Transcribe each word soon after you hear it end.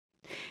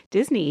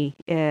Disney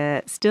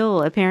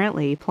still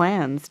apparently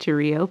plans to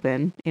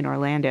reopen in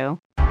Orlando.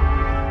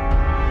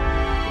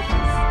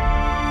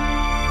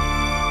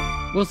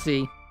 We'll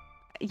see.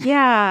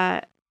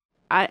 Yeah,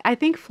 I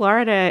think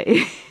Florida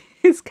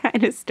is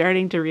kind of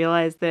starting to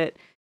realize that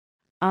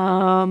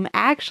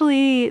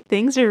actually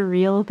things are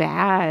real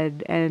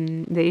bad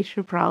and they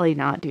should probably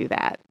not do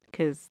that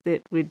because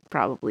it would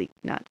probably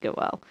not go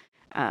well.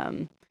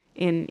 Um,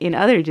 in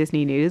other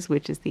Disney news,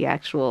 which is the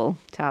actual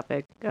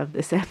topic of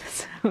this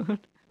episode,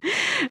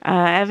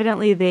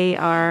 evidently they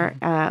are,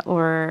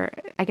 or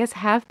I guess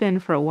have been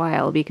for a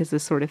while because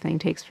this sort of thing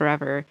takes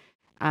forever,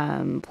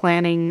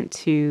 planning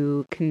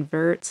to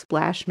convert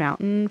Splash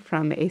Mountain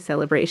from a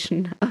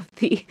celebration of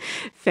the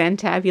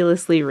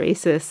fantabulously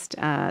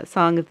racist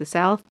Song of the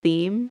South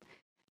theme,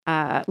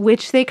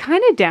 which they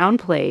kind of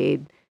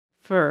downplayed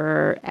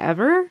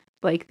forever,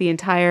 like the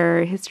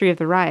entire history of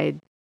the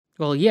ride.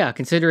 Well, yeah,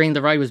 considering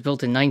the ride was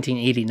built in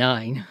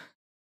 1989.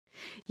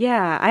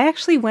 Yeah, I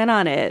actually went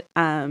on it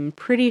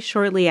pretty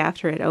shortly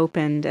after it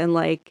opened, and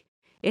like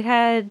it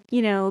had,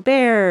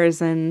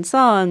 bears and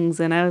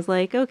songs, and I was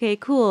like, okay,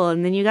 cool.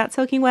 And then you got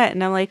soaking wet,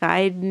 and I'm like,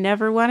 I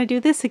never want to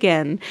do this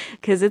again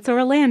because it's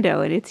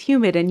Orlando and it's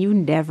humid and you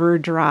never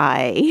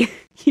dry.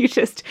 You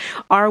just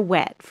are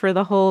wet for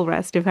the whole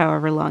rest of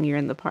however long you're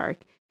in the park.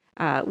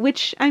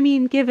 Which, I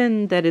mean,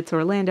 given that it's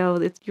Orlando,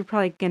 you're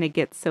probably going to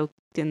get soaked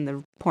in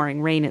the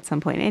pouring rain at some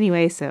point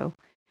anyway, so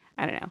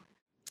I don't know.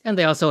 And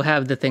they also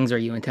have the things where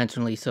you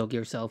intentionally soak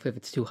yourself if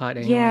it's too hot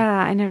anyway. Yeah,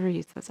 I never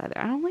use those either.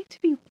 I don't like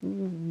to be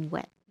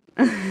wet.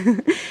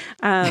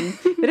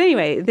 But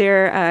anyway,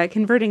 they're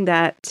converting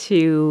that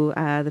to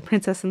The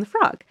Princess and the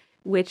Frog,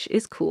 which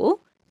is cool.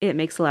 It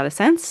makes a lot of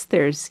sense.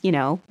 There's,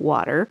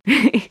 water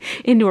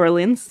in New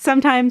Orleans,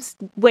 sometimes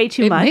way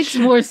too much. It makes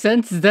more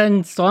sense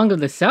than Song of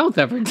the South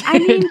ever did. I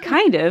mean,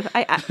 kind of.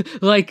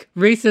 Like,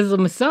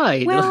 racism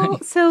aside. Well,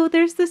 so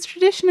there's this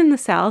tradition in the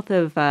South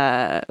of,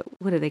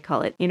 what do they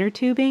call it? Inner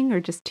tubing or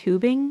just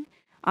tubing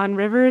on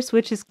rivers,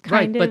 which is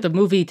kind of... Right, but the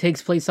movie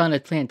takes place on a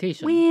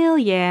plantation. Well,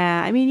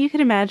 yeah. I mean, you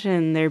could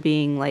imagine there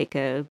being like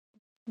a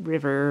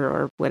river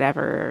or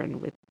whatever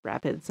and with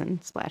rapids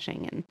and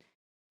splashing, and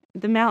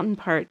the mountain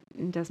part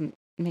doesn't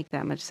make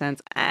that much sense.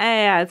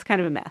 Yeah, it's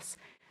kind of a mess.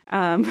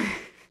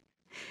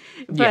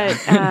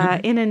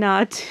 But in a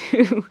nod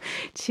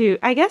to,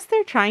 I guess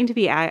they're trying to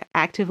be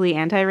actively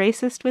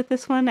anti-racist with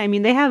this one. I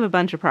mean, they have a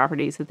bunch of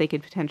properties that they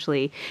could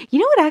potentially... You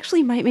know what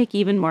actually might make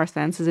even more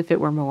sense is if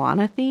it were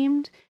Moana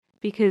themed.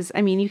 Because,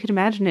 I mean, you could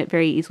imagine it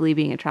very easily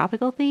being a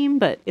tropical theme,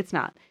 but it's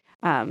not.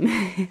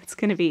 It's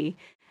going to be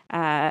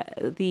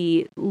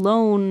the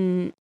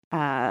lone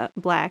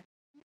black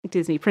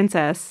Disney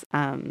princess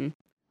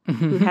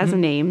who has a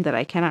name that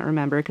I cannot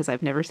remember because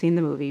I've never seen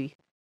the movie.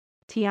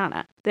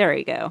 Tiana. There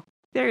we go.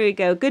 There we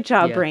go. Good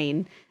job,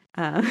 brain.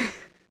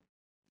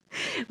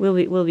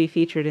 Will be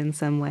featured in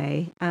some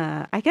way.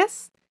 I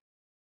guess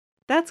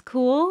that's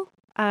cool.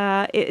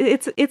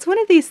 It's one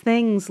of these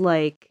things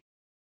like,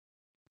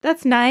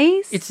 that's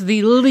nice. It's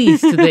the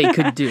least they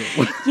could do.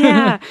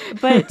 Yeah,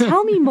 but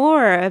tell me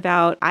more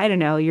about, I don't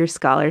know, your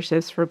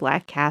scholarships for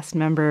Black cast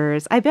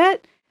members. I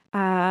bet,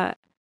 I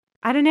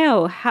don't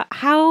know,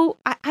 how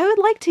I would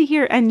like to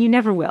hear, and you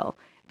never will,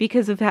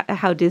 because of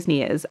how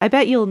Disney is. I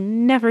bet you'll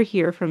never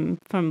hear from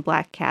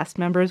Black cast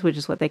members, which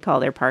is what they call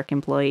their park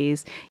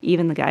employees,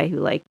 even the guy who,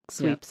 like,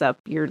 sweeps up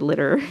your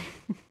litter.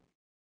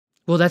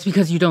 Well, that's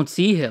because you don't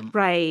see him.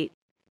 Right.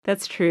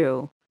 That's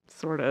true.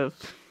 Sort of.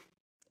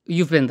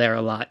 You've been there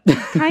a lot.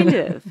 Kind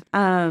of.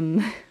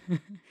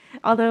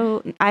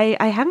 Although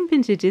I haven't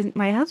been to Disney.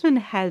 My husband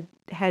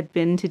had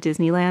been to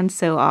Disneyland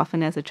so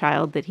often as a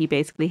child that he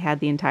basically had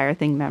the entire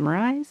thing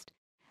memorized,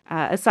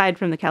 aside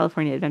from the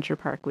California Adventure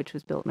Park, which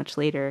was built much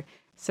later.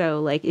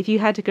 So, like, if you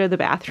had to go to the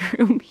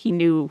bathroom, he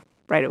knew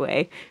right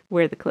away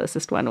where the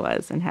closest one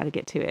was and how to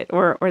get to it,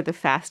 or the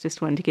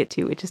fastest one to get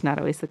to, which is not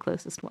always the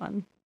closest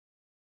one.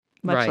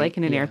 Much like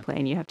in an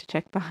airplane, you have to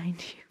check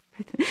behind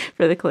you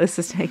for the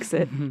closest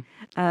exit.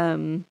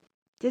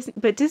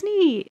 But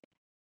Disney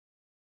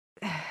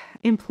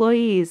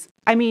employees,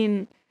 I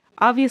mean,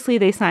 obviously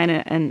they sign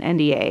an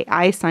NDA.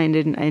 I signed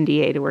an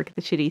NDA to work at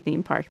the shitty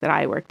theme park that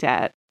I worked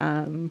at.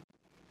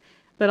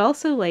 But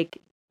also,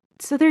 like,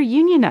 so they're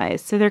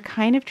unionized, so they're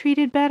kind of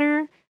treated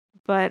better,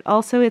 but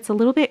also it's a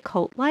little bit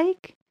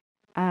cult-like.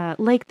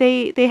 Like,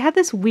 they had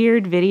this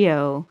weird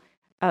video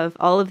of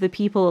all of the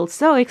people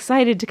so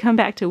excited to come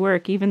back to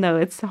work, even though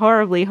it's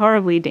horribly,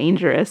 horribly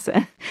dangerous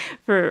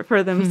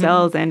for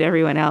themselves and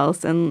everyone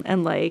else.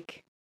 And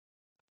like,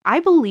 I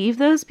believe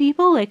those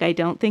people. Like, I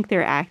don't think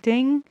they're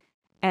acting,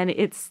 and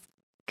it's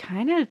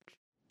kind of...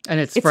 And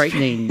it's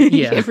frightening.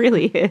 Yeah. It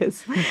really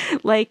is.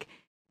 Like,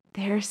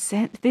 they're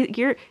sent...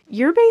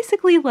 You're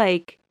basically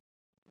like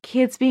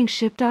kids being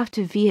shipped off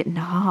to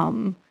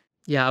Vietnam.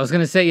 Yeah, I was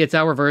going to say it's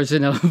our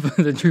version of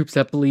the troops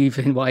that believe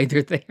in why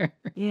they're there.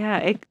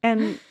 Yeah,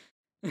 and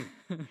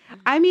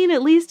I mean,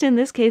 at least in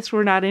this case,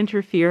 we're not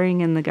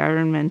interfering in the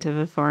government of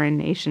a foreign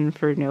nation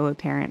for no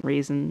apparent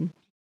reason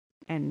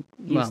and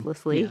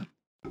uselessly. Well,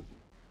 yeah.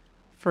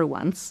 for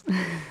once.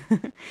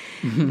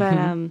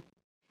 But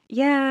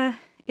yeah,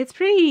 it's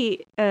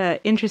pretty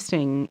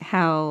interesting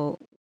how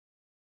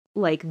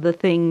like the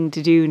thing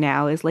to do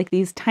now is like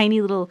these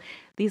little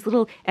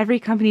every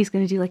company's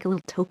going to do like a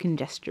little token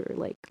gesture,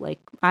 like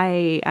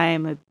I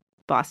am a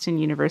Boston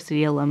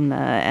University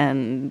alumna,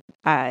 and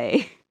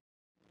I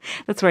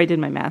that's where I did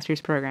my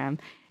master's program.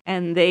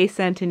 And they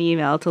sent an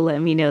email to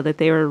let me know that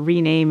they were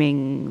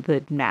renaming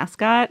the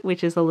mascot,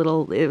 which is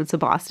it was a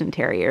Boston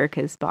Terrier,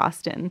 because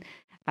Boston,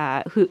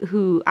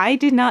 who I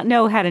did not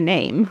know had a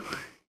name.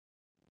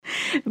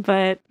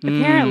 But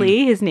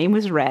apparently his name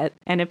was Rhett,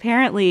 and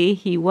apparently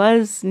he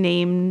was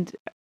named,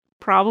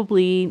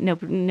 probably,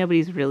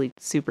 nobody's really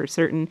super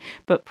certain,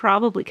 but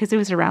probably because it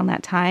was around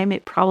that time,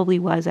 it probably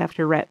was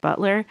after Rhett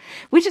Butler,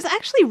 which is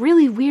actually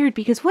really weird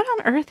because what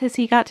on earth has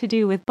he got to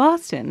do with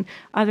Boston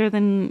other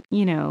than,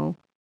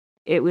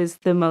 it was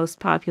the most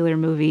popular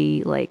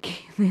movie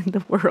like in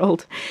the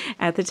world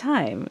at the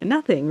time?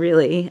 Nothing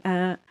really.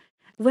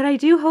 What I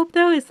do hope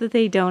though is that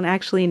they don't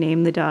actually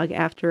name the dog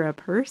after a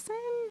person,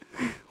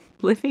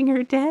 living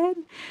or dead,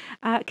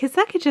 because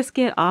that could just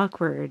get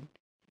awkward.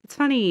 It's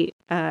funny,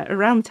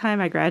 around the time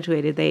I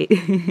graduated, they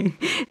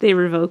they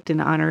revoked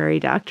an honorary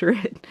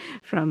doctorate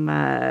from,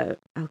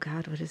 oh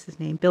God, what is his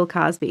name? Bill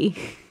Cosby.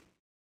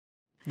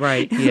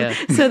 Right, yeah.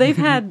 So they've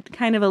had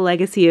kind of a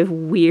legacy of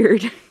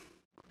weird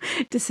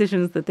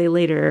decisions that they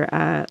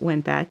later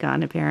went back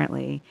on,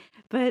 apparently.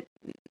 But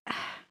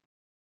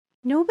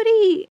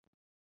nobody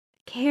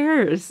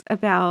cares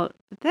about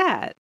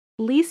that.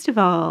 Least of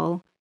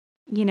all,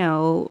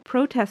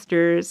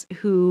 protesters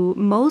who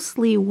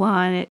mostly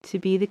want it to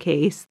be the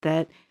case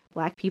that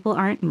Black people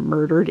aren't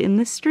murdered in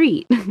the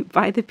street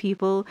by the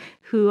people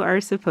who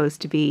are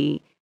supposed to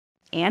be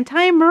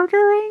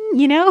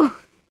anti-murdering,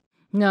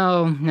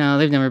 No,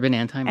 they've never been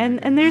anti-murder.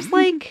 And there's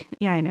like,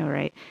 yeah, I know,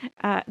 right?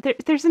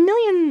 There's a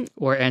million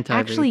or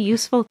actually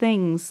useful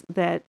things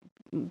that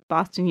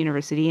Boston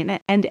University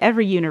and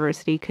every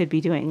university could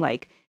be doing.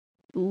 Like,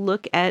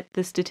 look at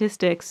the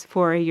statistics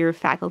for your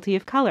faculty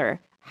of color.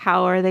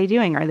 How are they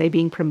doing? Are they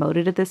being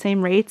promoted at the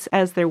same rates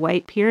as their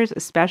white peers,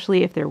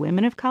 especially if they're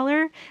women of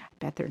color? I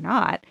bet they're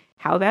not.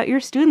 How about your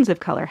students of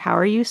color? How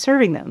are you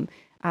serving them?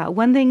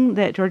 One thing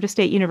that Georgia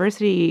State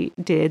University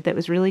did that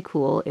was really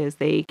cool is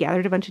they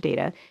gathered a bunch of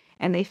data,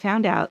 and they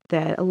found out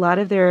that a lot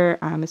of their,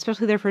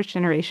 especially their first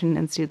generation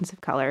and students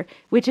of color,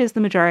 which is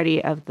the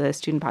majority of the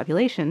student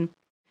population,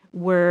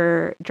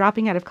 were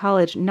dropping out of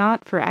college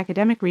not for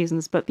academic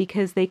reasons, but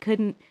because they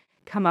couldn't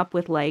come up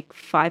with like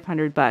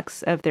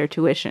 $500 of their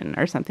tuition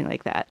or something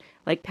like that.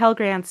 Like Pell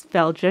Grants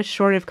fell just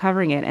short of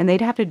covering it, and they'd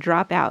have to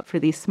drop out for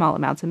these small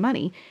amounts of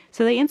money.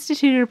 So they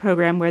instituted a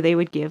program where they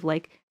would give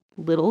like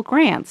little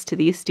grants to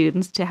these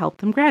students to help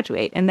them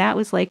graduate. And that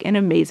was like an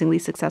amazingly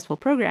successful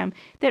program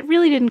that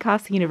really didn't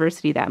cost the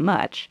university that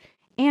much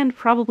and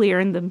probably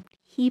earned them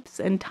heaps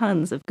and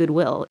tons of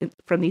goodwill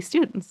from these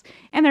students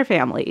and their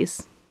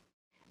families.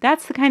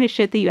 That's the kind of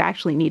shit that you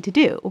actually need to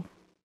do.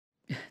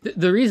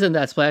 The reason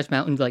that Splash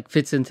Mountain like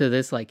fits into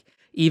this like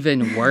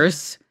even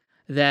worse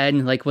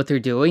than like what they're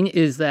doing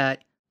is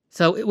that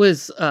so it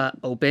was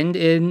opened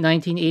in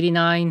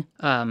 1989,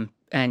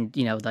 and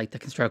like the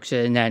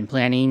construction and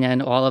planning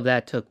and all of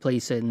that took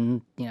place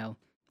in the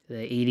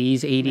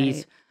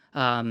 80s.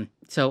 Right.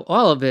 So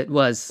all of it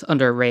was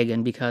under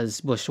Reagan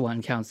because Bush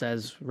 1 counts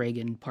as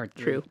Reagan Part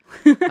 3. True.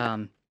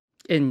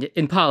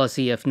 in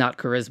policy, if not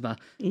charisma,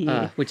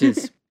 which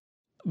is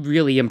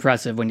really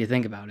impressive when you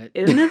think about it.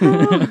 Isn't it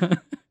though?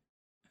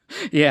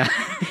 Yeah.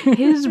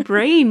 His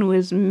brain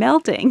was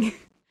melting.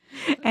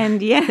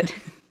 And yet,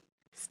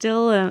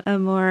 still a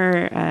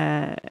more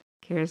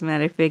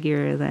charismatic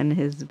figure than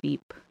his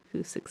Veep,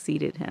 who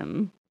succeeded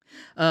him.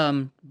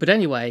 But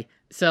anyway,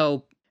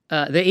 so the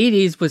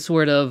 80s was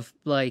sort of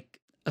like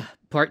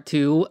part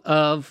 2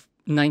 of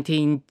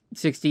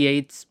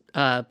 1968's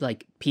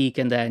like peak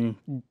and then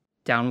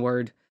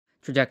downward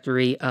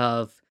trajectory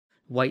of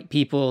white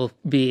people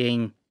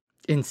being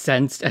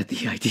incensed at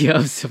the idea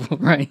of civil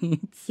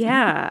rights.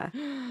 Yeah.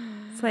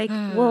 It's like,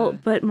 well,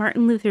 but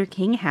Martin Luther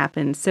King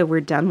happened, so we're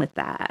done with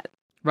that.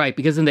 Right,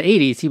 because in the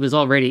 80s, he was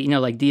already,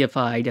 like,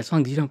 deified as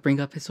long as you don't bring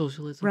up his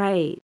socialism.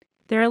 Right.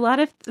 There are a lot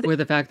of... or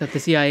the fact that the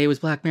CIA was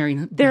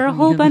blackmailing... There are a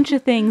whole bunch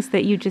of things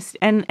that you just...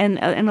 And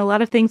a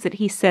lot of things that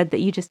he said that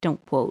you just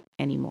don't quote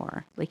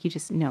anymore. Like, you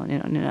just... No.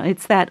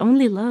 It's that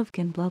only love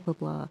can blah, blah,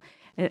 blah.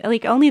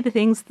 Like, only the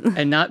things...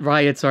 and not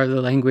riots are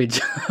the language.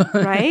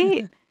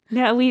 Right?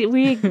 No,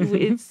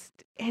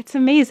 it's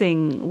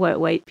amazing what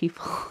white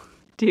people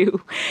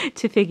do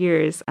to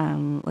figures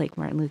like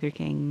Martin Luther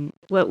King.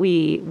 What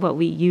we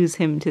use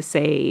him to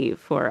say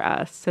for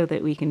us so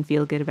that we can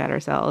feel good about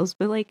ourselves.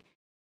 But like,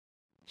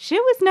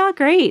 shit was not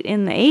great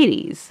in the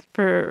 80s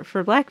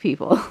for Black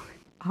people,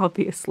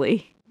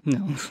 obviously.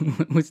 No,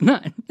 it was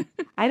not.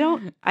 I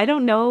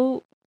don't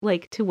know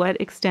like to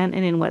what extent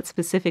and in what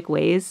specific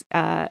ways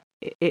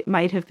it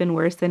might have been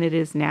worse than it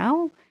is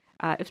now.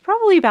 It's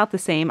probably about the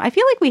same. I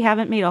feel like we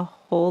haven't made a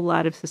whole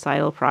lot of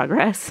societal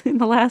progress in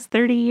the last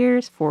 30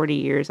 years, 40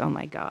 years. Oh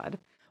my God.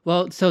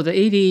 Well, so the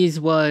 80s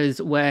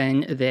was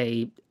when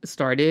they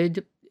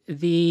started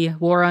the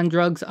war on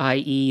drugs,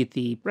 i.e.,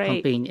 the Right.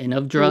 pumping in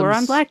of The war on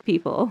drugs. black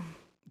people.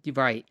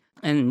 Right.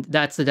 And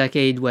that's the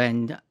decade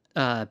when,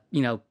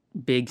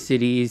 big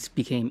cities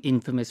became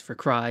infamous for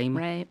crime,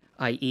 Right.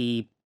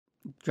 i.e.,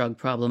 drug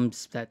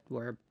problems that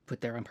were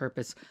put there on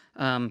purpose.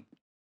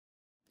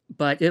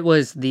 But it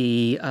was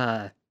the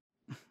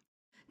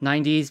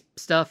 90s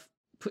stuff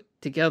put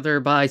together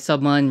by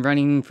someone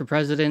running for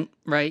president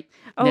right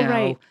Oh,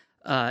 now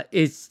right.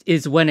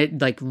 is when it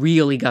like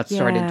really got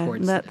started Yeah.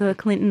 towards The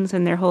Clintons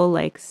and their whole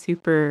like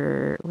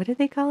super, what did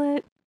they call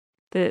it?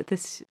 The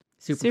super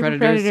super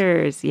predators.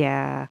 predators.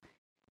 Yeah.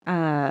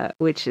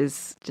 Which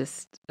is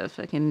just a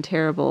fucking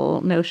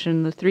terrible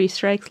notion. The three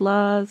strikes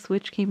laws,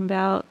 which came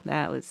about,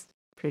 that was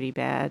pretty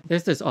bad.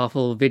 There's this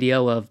awful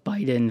video of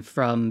Biden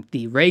from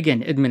the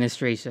Reagan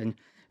administration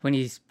when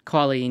he's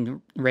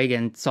calling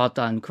Reagan soft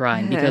on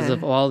crime because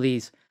of all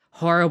these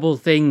horrible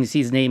things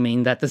he's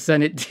naming that the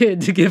Senate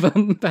did to give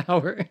him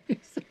powers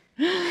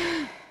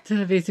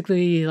to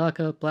basically lock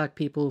up black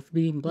people for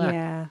being black.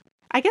 Yeah.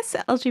 I guess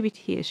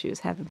LGBT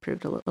issues have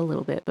improved a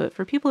little bit, but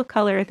for people of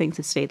color, things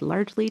have stayed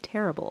largely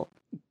terrible.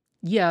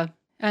 Yeah,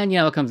 and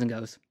it comes and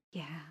goes.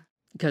 Yeah.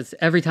 Because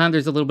every time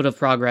there's a little bit of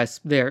progress,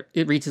 there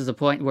it reaches a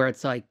point where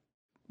it's like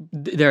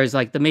there's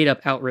like the made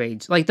up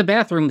outrage. Like the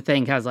bathroom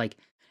thing has like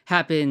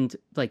happened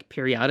like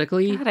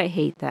periodically God, I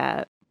hate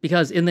that.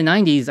 because in the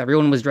 90s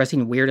everyone was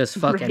dressing weird as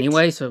fuck Right.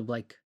 anyway, so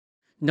like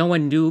no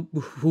one knew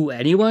who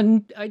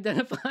anyone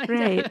identified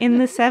Right. as. In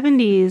the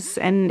 70s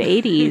and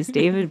 80s,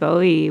 David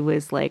Bowie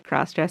was like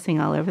cross dressing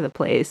all over the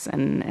place,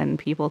 and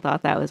people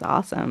thought that was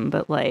awesome.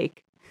 But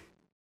like,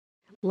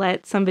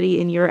 let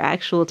somebody in your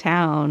actual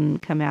town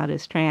come out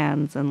as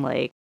trans, and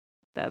like,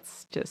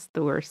 that's just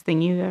the worst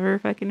thing you've ever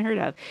fucking heard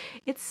of.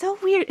 It's so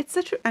weird. It's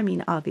such a, I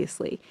mean,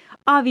 obviously,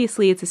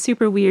 it's a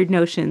super weird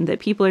notion that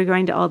people are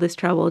going to all this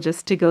trouble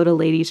just to go to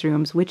ladies'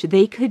 rooms, which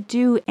they could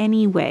do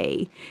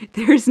anyway.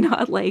 There's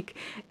not like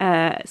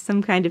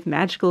some kind of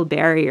magical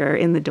barrier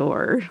in the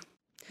door.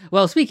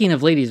 Well, speaking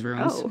of ladies'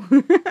 rooms,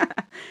 Oh.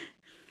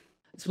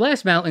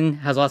 Splash Mountain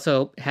has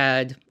also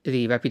had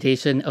the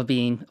reputation of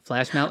being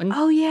Flash Mountain.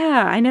 Oh,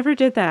 yeah. I never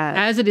did that.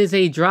 As it is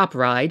a drop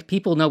ride,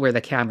 people know where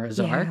the cameras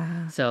are.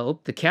 Yeah. So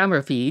the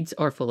camera feeds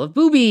are full of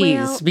boobies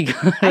Well,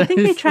 because I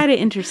think they try to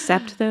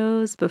intercept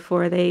those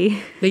before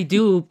they. they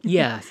do,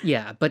 yeah,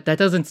 but that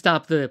doesn't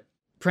stop the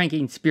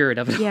pranking spirit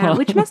of it Yeah, all.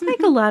 which must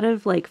make a lot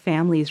of like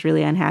families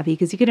really unhappy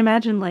because you could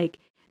imagine like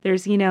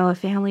there's, a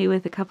family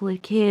with a couple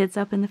of kids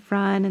up in the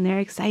front and they're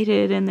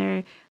excited and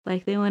they're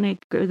like, they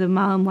want to, the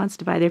mom wants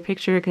to buy their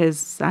picture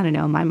because, I don't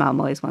know, my mom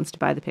always wants to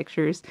buy the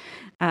pictures.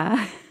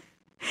 Uh,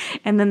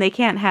 and then they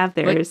can't have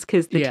theirs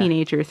because the yeah.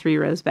 teenager 3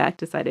 rows back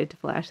decided to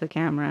flash the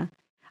camera.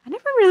 I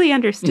never really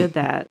understood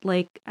that.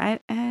 Like, I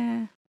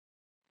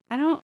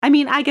don't, I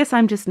mean, I guess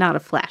I'm just not a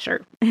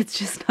flasher. It's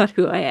just not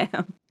who I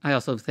am. I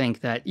also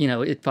think that,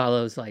 it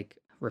follows like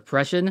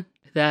repression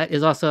that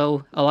is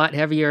also a lot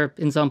heavier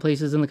in some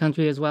places in the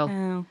country as well.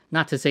 Oh.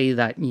 Not to say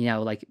that,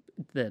 like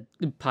the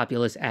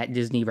populace at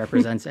Disney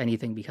represents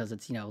anything because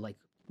it's, like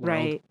world.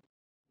 Right.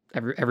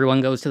 Everyone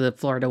goes to the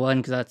Florida one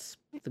because that's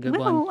the good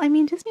one. Well, I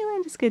mean,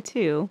 Disneyland is good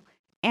too.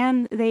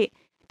 And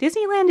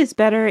Disneyland is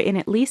better in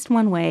at least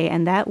one way,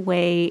 and that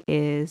way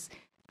is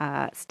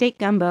steak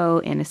gumbo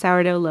in a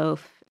sourdough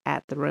loaf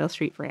at the Royal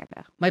Street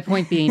Veranda. My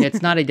point being,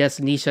 it's not a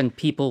destination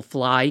people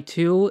fly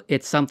to.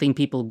 It's something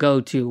people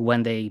go to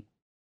when they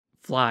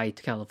fly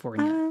to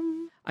California.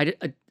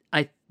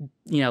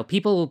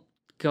 People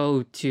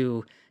go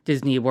to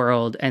Disney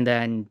World and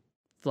then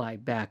fly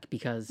back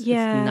because it's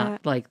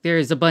not like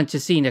there's a bunch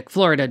of scenic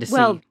Florida to see.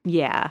 Well,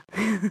 yeah.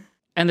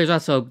 And there's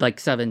also like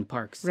 7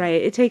 parks.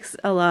 Right. It takes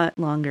a lot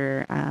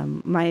longer.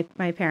 My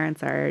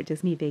parents are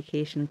Disney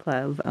Vacation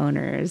Club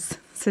owners,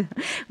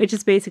 which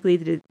is basically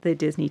the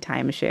Disney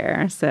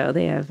timeshare. So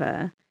they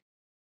have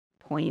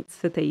points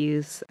that they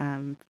use.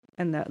 And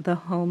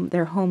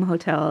their home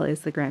hotel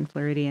is the Grand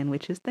Floridian,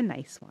 which is the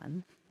nice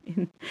one.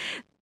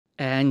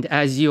 And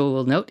as you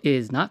will note,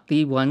 is not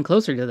the one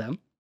closer to them.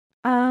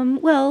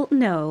 Well,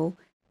 no.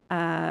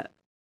 That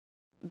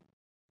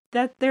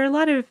there are a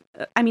lot of,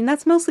 I mean,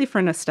 that's mostly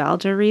for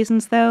nostalgia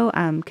reasons, though.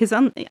 Because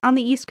on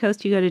the East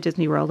Coast, you go to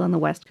Disney World. On the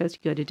West Coast,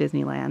 you go to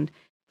Disneyland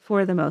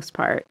for the most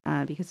part,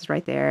 because it's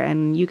right there.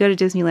 And you go to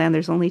Disneyland,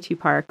 there's only 2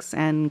 parks,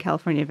 and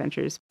California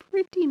Adventure is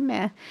pretty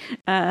meh.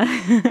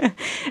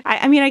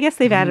 I mean, I guess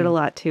they've added a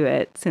lot to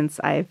it since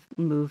I've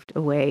moved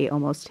away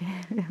almost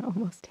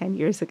 10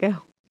 years ago.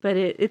 But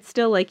it's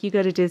still like you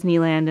go to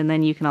Disneyland and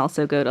then you can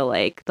also go to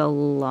like the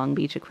Long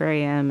Beach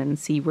Aquarium and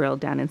SeaWorld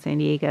down in San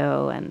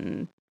Diego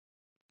and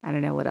I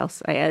don't know what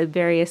else. I had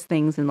various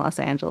things in Los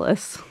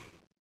Angeles.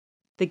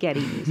 The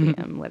Getty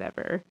Museum,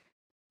 whatever.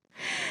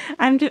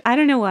 I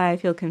don't know why I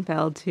feel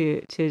compelled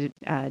to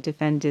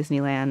defend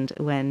Disneyland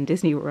when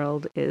Disney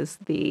World is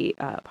the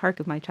park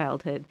of my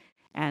childhood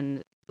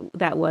and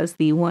that was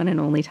the one and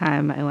only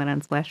time I went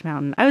on Splash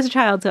Mountain. I was a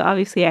child, so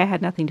obviously I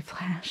had nothing to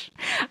flash.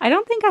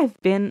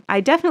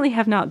 I definitely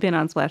have not been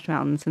on Splash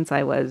Mountain since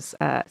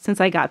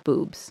I got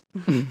boobs,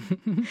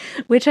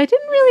 which I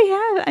didn't really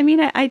have. I mean,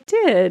 I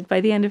did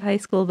by the end of high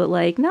school, but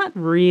like not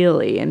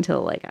really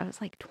until like I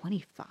was like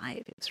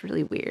 25. It's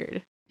really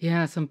weird.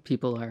 Yeah, some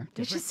people are different.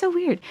 It's just so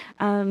weird.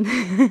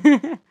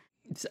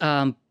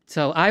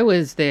 So I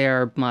was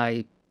there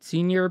my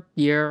senior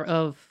year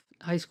of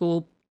high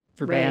school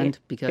for band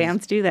because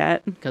bands do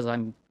that. Because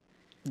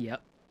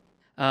yep.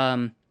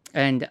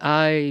 And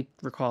I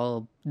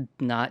recall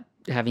not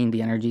having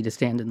the energy to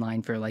stand in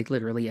line for like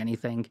literally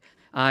anything.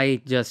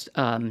 I just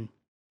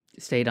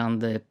stayed on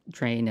the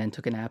train and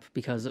took a nap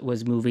because it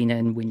was moving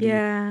and windy.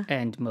 Yeah.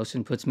 And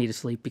motion puts me to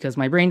sleep because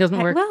my brain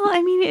doesn't work. Well,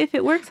 I mean, if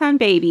it works on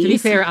babies. To be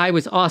fair, I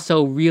was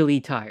also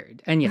really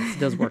tired. And yes, it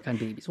does work on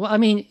babies. Well, I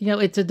mean,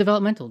 it's a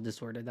developmental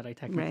disorder that I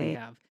technically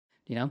have.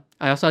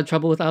 I also had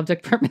trouble with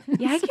object permanence.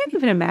 Yeah, I can't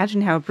even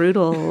imagine how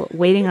brutal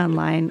waiting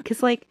online.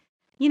 Because, like,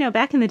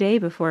 back in the day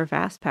before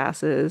Fast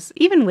Passes,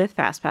 even with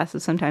Fast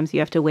Passes, sometimes you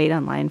have to wait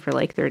online for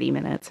like 30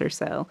 minutes or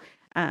so.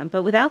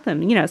 But without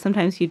them,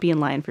 sometimes you'd be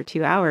in line for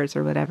 2 hours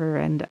or whatever.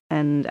 And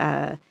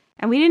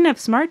we didn't have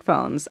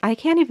smartphones. I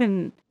can't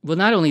even. Well,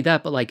 not only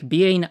that, but like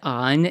being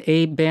on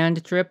a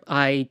band trip,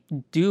 I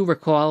do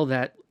recall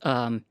that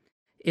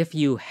if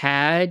you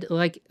had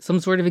like some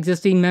sort of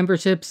existing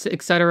memberships,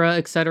 et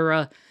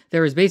cetera,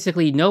 there was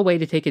basically no way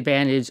to take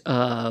advantage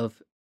of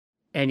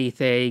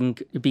anything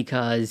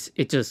because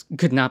it just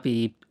could not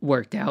be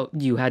worked out.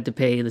 You had to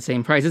pay the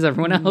same price as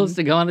everyone else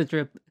to go on the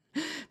trip,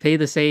 pay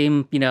the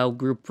same,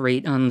 group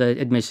rate on the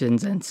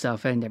admissions and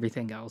stuff and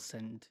everything else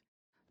and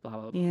blah,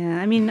 blah, blah.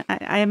 Yeah, I mean,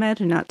 I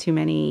imagine not too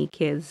many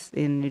kids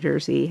in New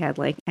Jersey had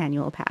like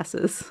annual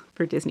passes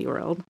for Disney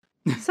World.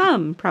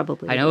 Some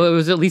probably. I know it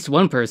was at least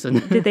one person.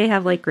 Did they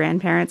have like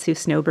grandparents who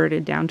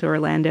snowbirded down to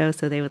Orlando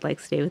so they would like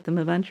stay with them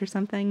a bunch or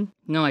something?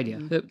 No idea.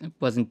 It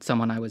wasn't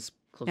someone I was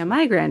close Now, with.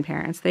 my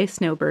grandparents, they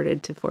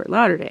snowbirded to Fort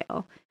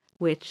Lauderdale,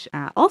 which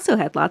also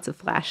had lots of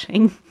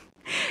flashing.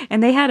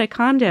 And they had a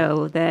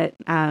condo that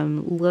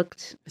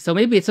looked... So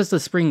maybe it's just a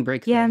spring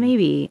break Yeah, thing.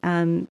 maybe.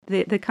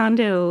 The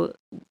condo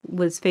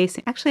was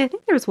facing... Actually, I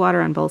think there was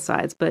water on both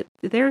sides, but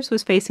theirs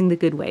was facing the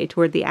good way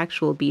toward the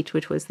actual beach,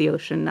 which was the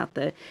ocean, not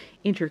the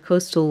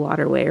intercoastal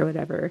waterway or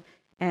whatever.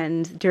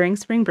 And during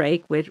spring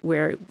break, which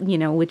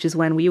is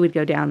when we would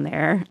go down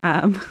there,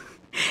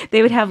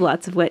 they would have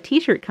lots of wet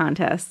t-shirt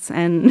contests.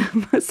 And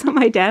so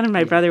my dad and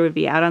my brother would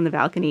be out on the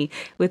balcony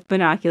with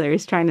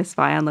binoculars trying to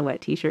spy on the wet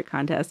t-shirt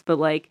contest. But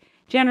like...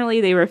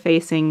 Generally, they were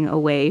facing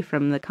away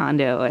from the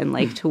condo and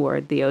like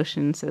toward the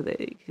ocean, so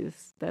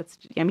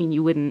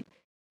you wouldn't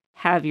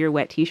have your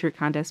wet t-shirt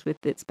contest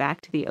with its back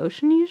to the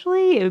ocean.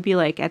 Usually, it would be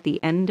like at the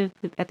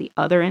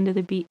other end of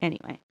the beach.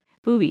 Anyway,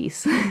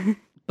 boobies.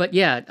 But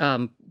yeah,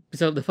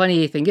 so the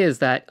funny thing is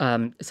that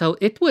so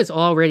it was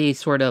already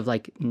sort of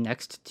like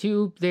next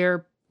to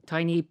their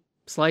tiny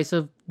slice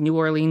of New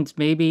Orleans,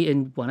 maybe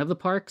in one of the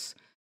parks.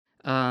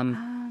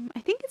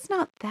 I think it's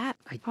not that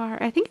far.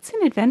 I think it's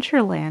in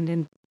Adventureland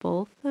in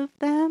both of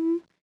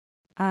them.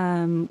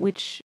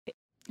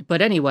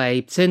 But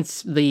anyway,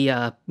 since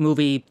the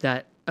movie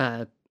that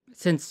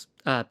since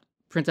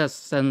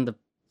Princess and the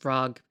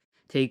Frog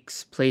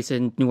takes place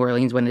in New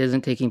Orleans when it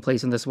isn't taking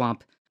place in the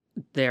swamp,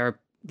 they're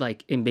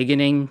like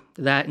embiggening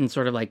that and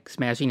sort of like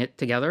smashing it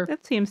together.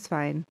 That seems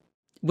fine.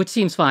 Which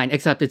seems fine,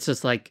 except it's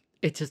just like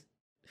it just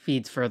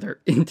feeds further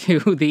into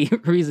the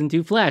reason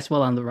to flash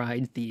while on the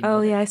ride theme.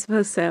 Oh yeah, I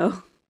suppose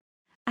so.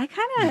 I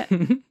kind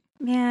of,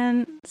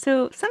 man,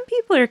 so some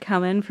people are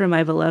coming for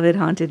my beloved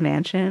Haunted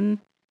Mansion,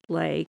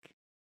 like,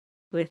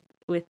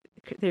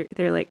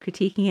 they're like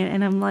critiquing it,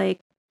 and I'm like,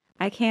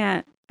 I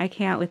can't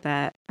with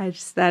that.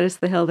 That is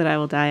the hill that I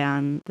will die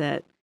on,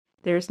 that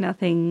there's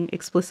nothing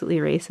explicitly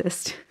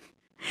racist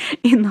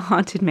in the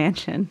Haunted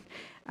Mansion.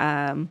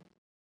 I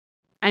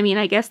mean,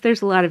 I guess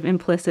there's a lot of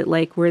implicit,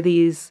 like, where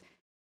these...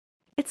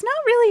 It's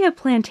not really a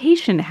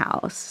plantation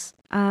house.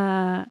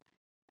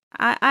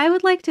 I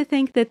would like to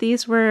think that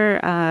these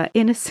were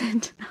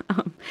innocent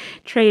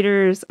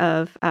traders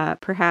of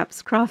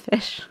perhaps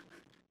crawfish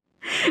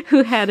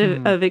who had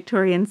a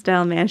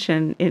Victorian-style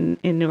mansion in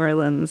New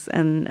Orleans,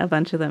 and a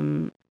bunch of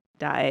them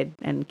died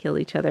and killed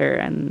each other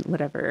and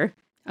whatever.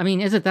 I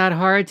mean, is it that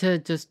hard to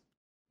just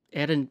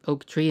add an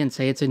oak tree and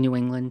say it's in New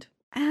England?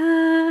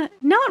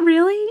 Not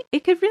really.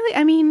 It could really,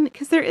 I mean,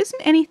 because there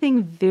isn't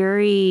anything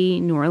very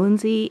New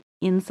Orleans-y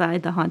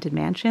inside the Haunted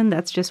Mansion.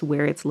 That's just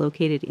where it's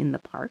located in the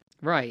park.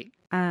 Right.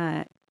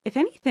 If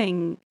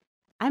anything,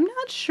 I'm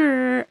not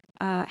sure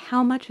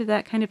how much of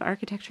that kind of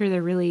architecture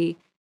there really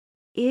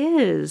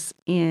is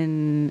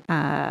in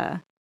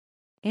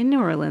New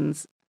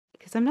Orleans,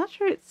 because I'm not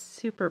sure it's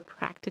super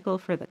practical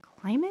for the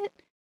climate.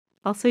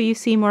 Also, you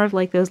see more of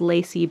like those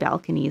lacy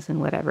balconies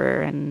and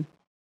whatever, and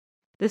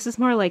this is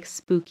more like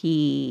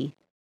spooky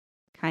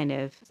kind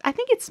of... I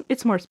think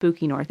it's more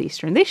spooky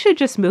Northeastern. They should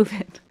just move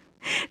it.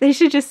 They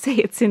should just say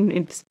it's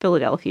in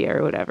Philadelphia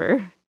or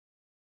whatever.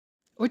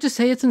 Or just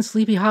say it's in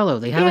Sleepy Hollow.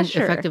 They Yeah, haven't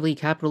sure. effectively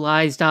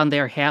capitalized on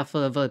their half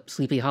of a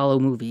Sleepy Hollow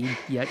movie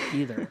yet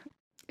either.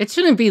 It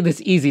shouldn't be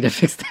this easy to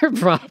fix their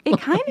problems.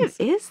 It kind of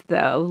is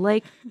though.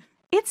 Like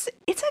it's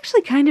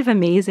actually kind of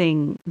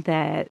amazing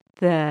that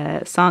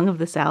the Song of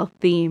the South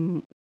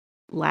theme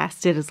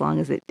lasted as long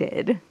as it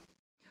did.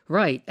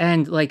 Right,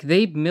 and like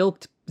they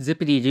milked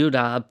Zippity Doo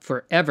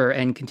forever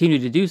and continue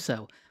to do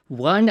so.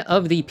 One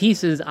of the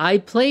pieces I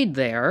played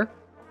there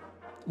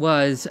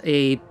was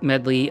a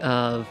medley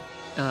of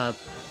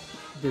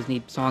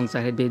Disney songs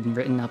that had been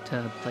written up to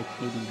like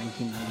maybe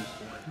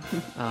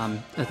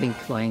 1994. I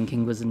think Lion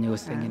King was the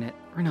newest thing in it,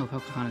 or no,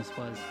 Pocahontas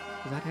was.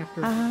 Was that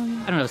after?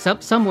 I don't know.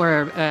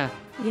 Somewhere.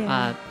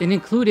 Yeah. It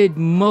included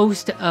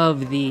most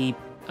of the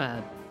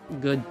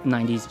good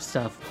 '90s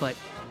stuff, but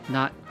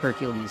not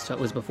Hercules. So it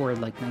was before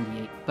like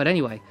 '98. But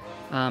anyway,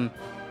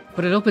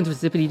 but it opens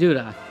with Zippity Doo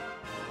Dah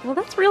Well,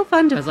 that's real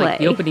fun to as play. like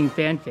the opening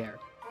fanfare.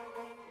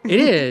 It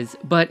is,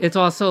 but it's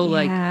also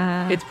like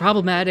Yeah. it's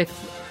problematic.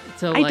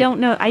 So I like, don't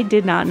know. I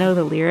did not know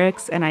the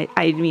lyrics, and I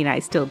mean, I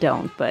still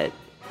don't, but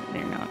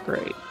they're not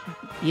great.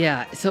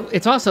 Yeah, so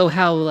it's also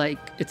how like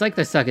it's like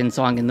the second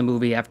song in the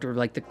movie after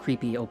like the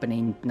creepy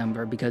opening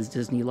number because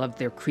Disney loved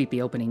their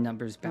creepy opening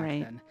numbers back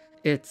Right. then.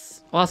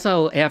 It's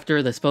also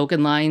after the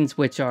spoken lines,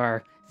 which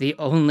are the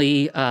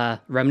only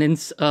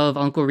remnants of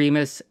Uncle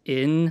Remus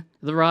in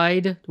the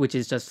ride, which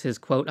is just his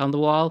quote on the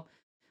wall,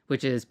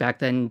 which is back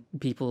then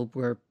people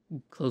were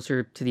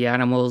closer to the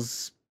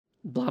animals,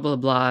 blah blah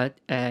blah,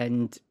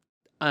 and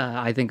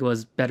I think it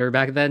was better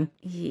back then.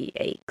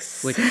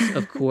 Yikes. Which,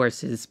 of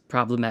course, is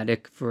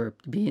problematic for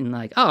being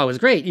like, oh, it was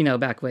great,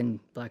 back when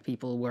black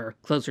people were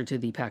closer to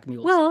the pack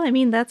mules. Well, I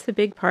mean, that's a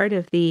big part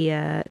of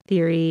the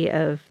theory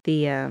of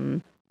the,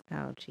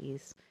 oh,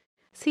 geez.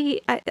 See,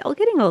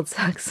 getting old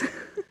sucks.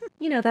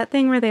 That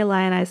thing where they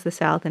lionize the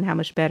South and how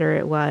much better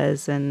it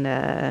was, and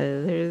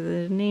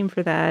there's a name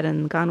for that,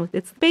 and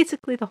it's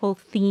basically the whole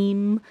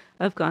theme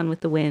of Gone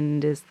with the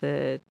Wind is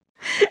the,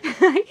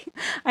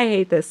 I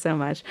hate this so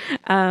much.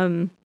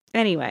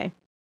 Anyway,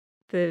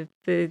 the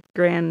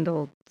grand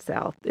old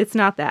South. It's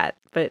not that,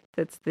 but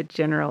that's the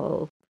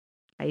general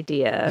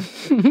idea.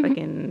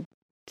 Fucking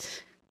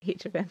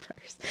Age of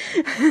Empires.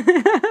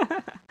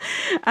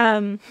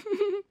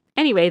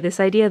 Anyway, this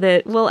idea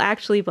that, well,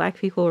 actually, black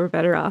people were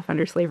better off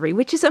under slavery,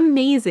 which is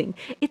amazing.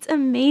 It's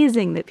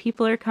amazing that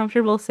people are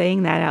comfortable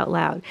saying that out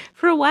loud.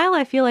 For a while,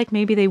 I feel like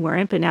maybe they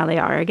weren't, but now they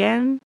are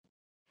again.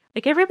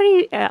 Like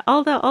everybody,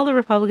 all the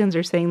Republicans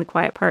are saying the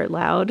quiet part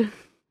loud.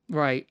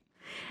 Right.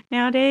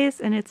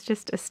 Nowadays, and it's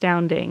just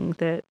astounding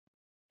that,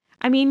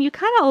 I mean, you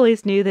kind of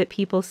always knew that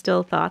people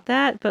still thought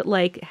that, but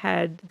like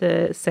had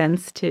the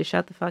sense to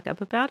shut the fuck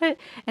up about it,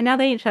 and now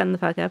they ain't shutting the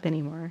fuck up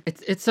anymore.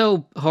 It's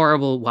so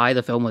horrible why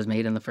the film was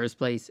made in the first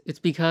place. It's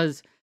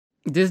because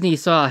Disney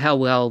saw how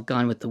well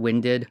Gone with the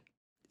Wind did,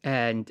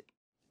 and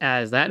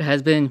as that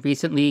has been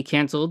recently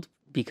canceled,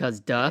 because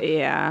duh.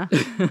 Yeah.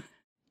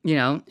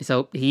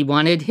 So he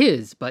wanted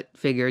his, but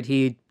figured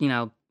he'd,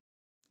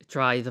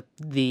 try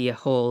the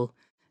whole,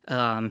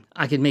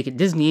 I could make it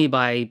Disney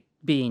by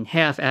being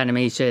half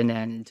animation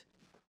and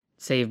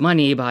save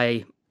money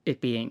by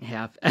it being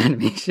half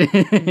animation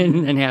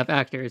and half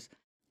actors.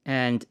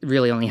 And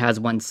really only has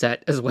one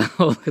set as well,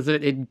 because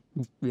it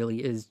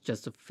really is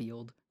just a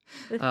field.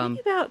 The thing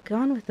about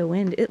Gone with the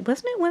Wind,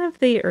 wasn't it one of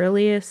the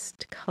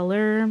earliest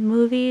color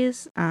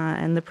movies?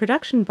 And the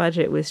production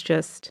budget was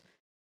just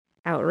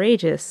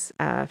outrageous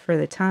for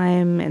the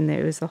time, and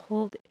there was a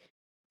whole...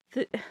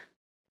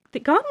 The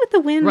Gone with the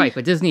Wind... Right,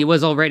 but Disney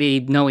was already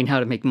knowing how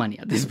to make money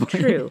at this point.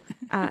 True.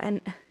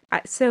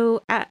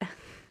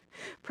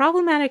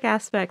 Problematic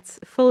aspects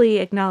fully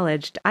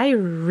acknowledged. I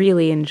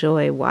really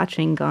enjoy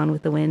watching Gone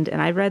with the Wind,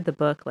 and I read the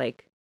book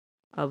like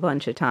a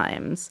bunch of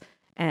times,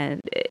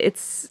 and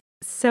it's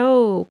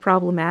so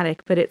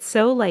problematic, but it's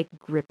so like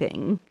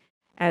gripping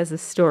as a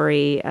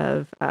story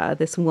of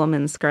this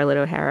woman, Scarlett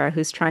O'Hara,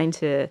 who's trying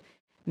to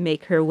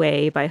make her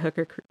way by hook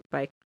or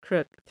by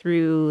crook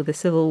through the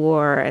Civil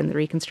War and the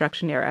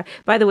Reconstruction era.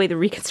 By the way, the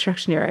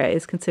Reconstruction era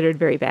is considered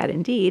very bad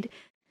indeed.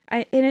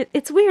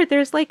 It's weird.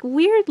 There's like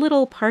weird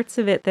little parts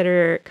of it that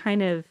are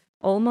kind of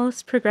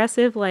almost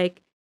progressive,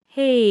 like,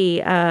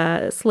 hey,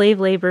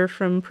 slave labor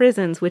from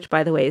prisons, which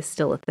by the way is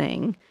still a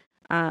thing.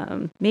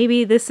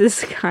 Maybe this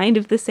is kind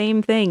of the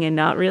same thing and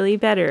not really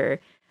better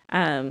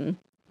than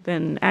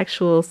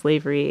actual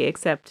slavery,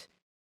 except,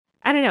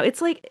 I don't know. It's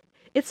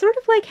sort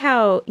of like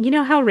how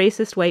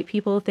racist white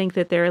people think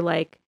that they're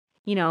like,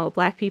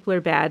 black people are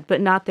bad,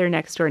 but not their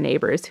next door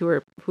neighbors who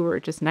are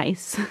just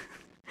nice.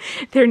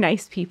 They're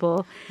nice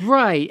people.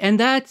 Right. And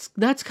that's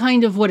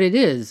kind of what it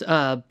is.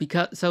 So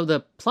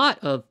the plot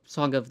of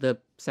Song of the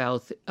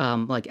South,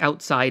 like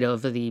outside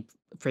of the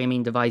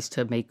framing device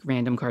to make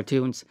random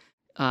cartoons,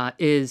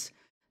 is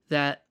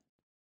that,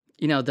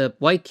 the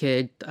white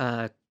kid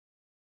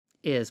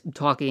is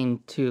talking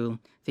to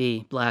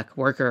the black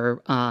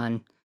worker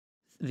on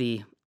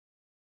the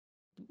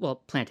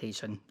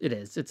plantation.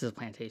 It's a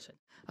plantation.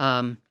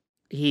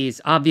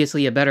 He's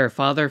obviously a better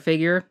father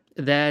figure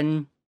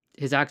than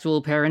his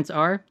actual parents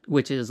are,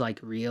 which is like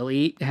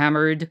really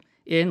hammered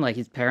in. Like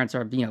his parents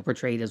are,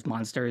 portrayed as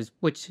monsters,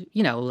 which,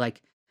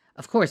 like,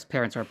 of course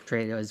parents are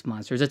portrayed as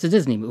monsters. It's a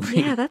Disney Yeah,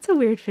 movie. that's a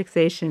weird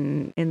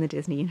fixation in the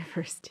Disney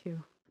universe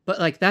too. But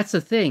like that's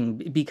the thing,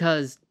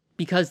 because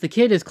the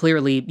kid is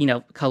clearly,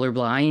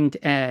 colorblind,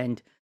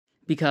 and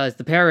because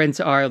the parents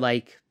are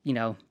like,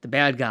 the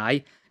bad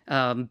guy.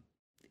 Um,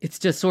 it's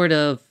just sort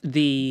of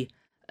the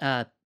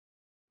uh,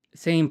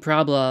 same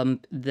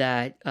problem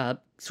that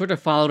sort of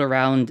followed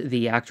around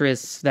the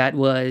actress that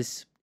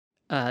was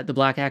the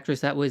black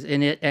actress that was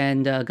in it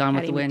and Gone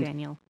with Patty the Wind.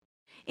 McDaniel.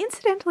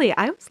 Incidentally,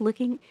 I was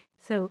looking.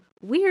 So,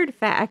 weird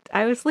fact,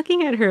 I was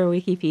looking at her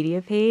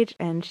Wikipedia page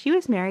and she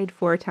was married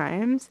 4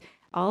 times.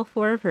 All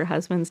 4 of her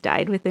husbands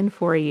died within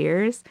 4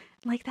 years.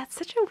 Like, that's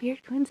such a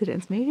weird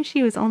coincidence. Maybe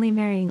she was only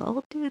marrying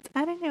old dudes.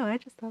 I don't know. I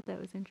just thought that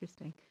was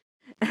interesting.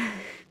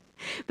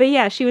 But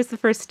yeah, she was the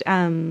first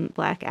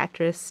black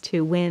actress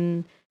to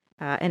win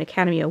an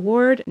Academy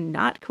Award.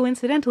 Not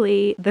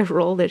coincidentally, the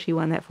role that she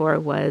won that for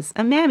was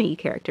a mammy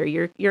character.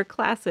 Your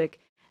classic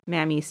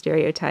mammy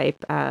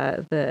stereotype.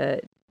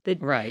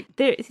 Right.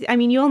 I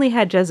mean, you only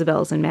had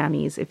Jezebels and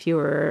mammies if you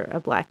were a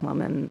black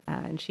woman,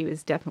 and she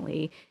was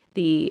definitely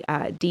the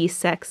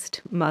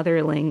de-sexed,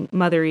 motherly,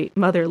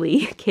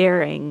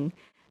 caring,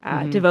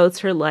 devotes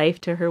her life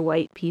to her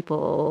white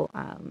people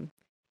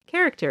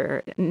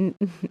character.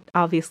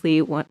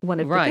 Obviously, one of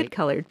the Right. good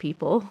colored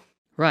people.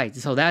 Right.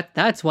 So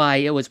that's why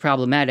it was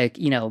problematic,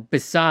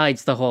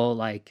 besides the whole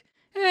like,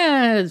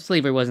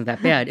 slavery wasn't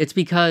that bad. It's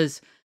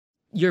because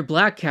your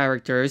black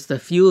characters, the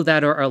few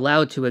that are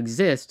allowed to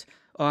exist,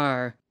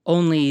 are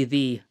only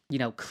the,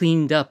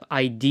 cleaned up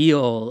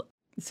ideal.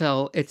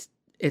 So it's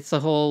the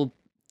whole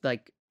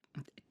like,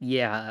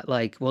 yeah,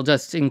 like we'll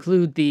just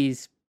include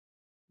these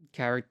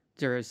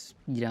characters,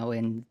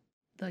 in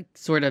like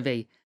sort of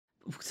a,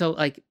 so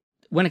like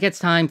when it gets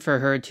time for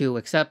her to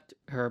accept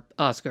her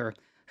Oscar,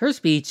 her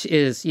speech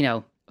is,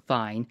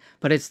 fine,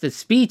 but it's the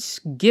speech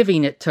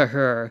giving it to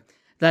her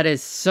that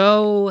is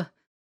so Oh,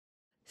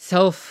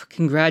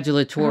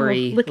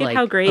 self-congratulatory, look at like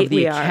how of great the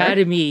we are.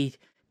 Academy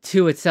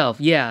to itself.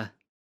 Yeah.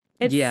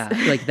 It's Yeah,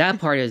 like that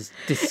part is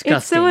it's so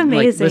disgusting.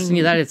 Like listening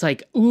to that, amazing. it's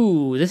like,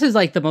 ooh, this is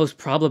like the most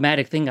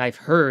problematic thing I've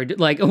heard.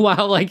 Like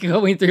while like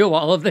going through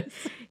all of this.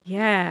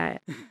 Yeah.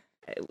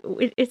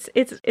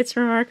 It's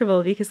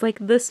remarkable because like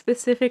the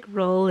specific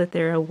role that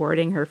they're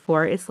awarding her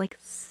for is like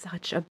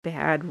such a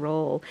bad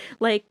role.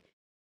 Like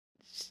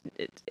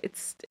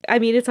it's I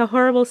mean it's a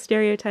horrible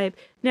stereotype.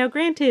 Now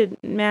granted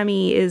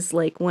Mammy is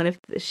like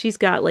she's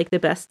got like the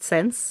best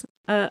sense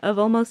of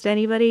almost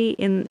anybody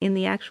in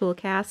the actual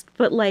cast,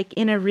 but like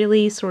in a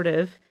really sort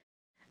of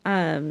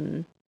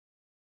um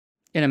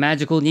In a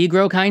magical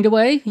Negro kind of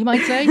way, you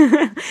might say.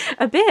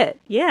 a bit,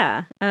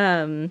 yeah.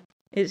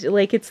 It's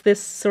like it's this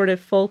sort of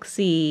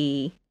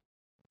folksy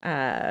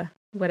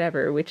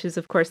whatever, which is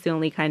of course the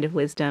only kind of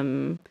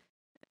wisdom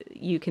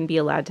you can be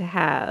allowed to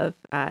have.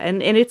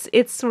 And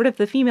it's sort of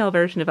the female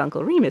version of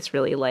Uncle Remus,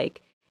 really,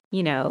 like,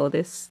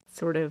 this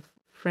sort of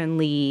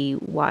friendly,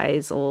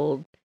 wise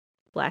old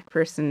black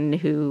person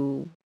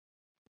who,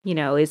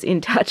 is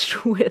in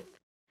touch with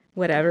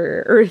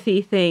whatever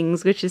earthy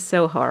things, which is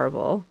so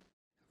horrible.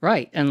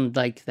 Right, and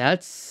like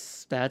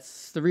that's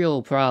the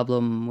real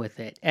problem with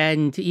it.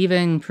 And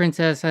even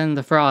Princess and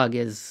the Frog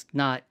is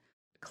not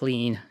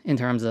clean in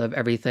terms of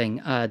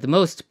everything. The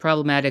most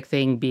problematic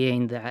thing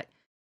being that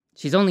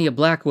she's only a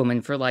black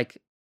woman for like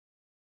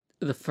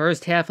the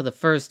first half of the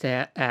first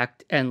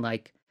act and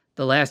like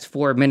the last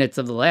 4 minutes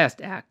of the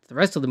last act. The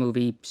rest of the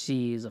movie,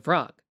 she's a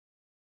frog.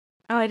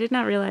 Oh, I did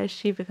not realize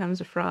she becomes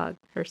a frog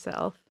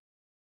herself.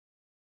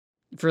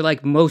 For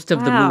like most of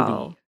the movie.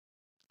 Wow.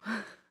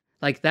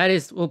 Like that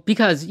is well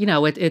because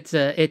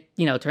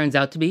it turns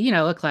out to be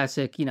a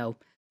classic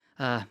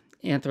uh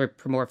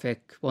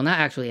anthropomorphic, well not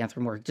actually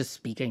anthropomorphic, just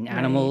speaking Right.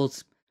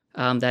 animals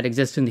that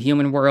exist in the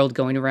human world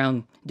going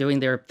around doing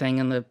their thing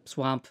in the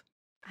swamp.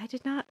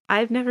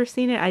 I've never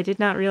seen it. I did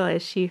not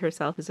realize she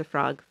herself is a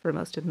frog for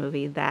most of the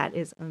movie. That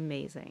is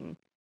amazing.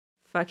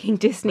 Fucking Right,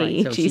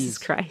 Disney, so Jesus she's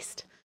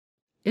Christ.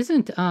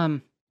 isn't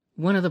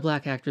one of the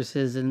black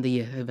actresses in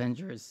the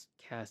Avengers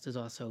cast is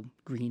also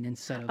green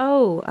instead of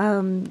Oh,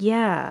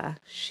 yeah.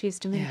 She's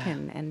yeah.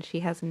 Dominican and she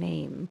has a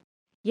name.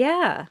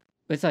 Yeah.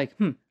 It's like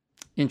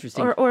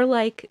interesting, Or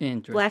like black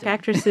interesting.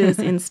 actresses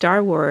in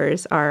Star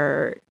Wars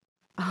are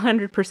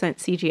 100%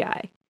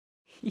 CGI.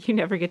 You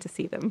never get to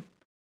see them.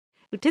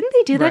 Didn't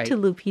they do that to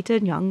Right. Lupita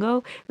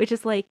Nyong'o? Which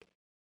is like,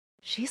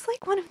 she's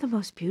like one of the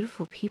most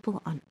beautiful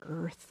people on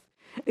earth.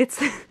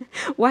 It's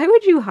why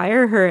would you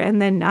hire her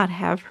and then not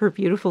have her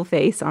beautiful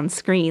face on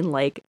screen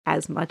like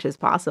as much as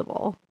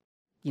possible?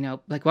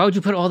 Like why would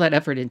you put all that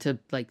effort into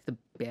like the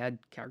bad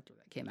character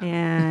that came out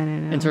Yeah, I don't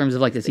in know. terms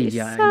of like the They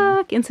CGI? I mean,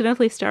 suck.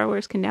 Incidentally, Star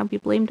Wars can now be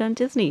blamed on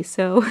Disney,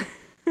 so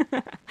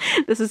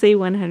this is a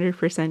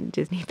 100%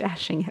 Disney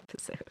bashing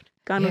episode.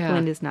 Gone with the yeah,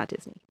 Wind is not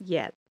Disney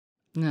yet,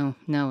 no,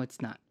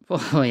 it's not.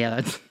 Well, yeah,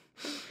 that's,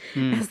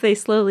 mm, as they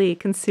slowly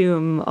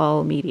consume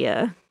all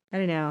media. I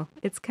don't know.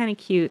 It's kind of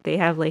cute. They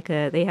have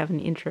an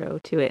intro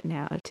to it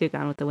now, to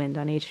Gone with the Wind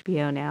on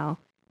HBO now,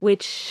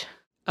 which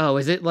Oh,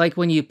 is it like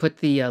when you put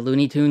the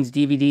Looney Tunes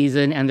DVDs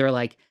in and they're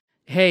like,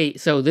 hey,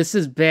 so this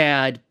is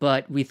bad,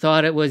 but we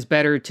thought it was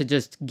better to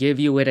just give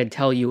you it and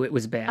tell you it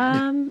was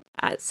bad?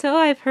 so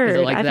I've Is it heard.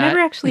 like I've never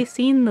that? actually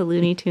seen the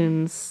Looney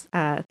Tunes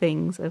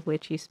things of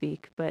which you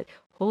speak, but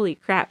holy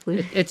crap,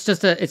 It's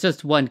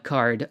just one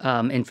card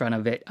in front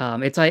of it.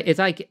 It's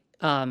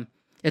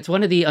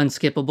one of the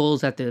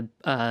unskippables at the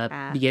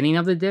ah, beginning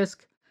of the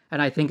disc,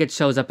 and I think it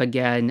shows up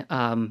again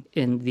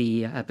in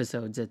the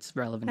episodes it's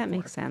relevant that for.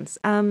 makes sense.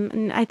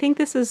 And I think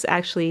this is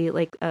actually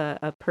like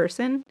a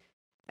person.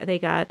 They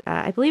got,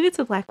 I believe it's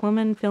a black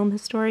woman film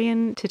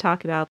historian to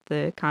talk about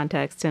the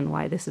context and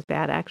why this is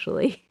bad,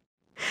 actually,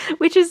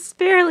 which is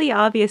fairly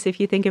obvious if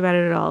you think about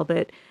it at all.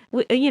 But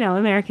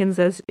Americans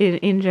as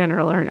in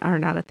general are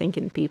not a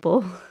thinking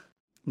people.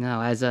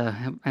 Now,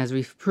 as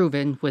we've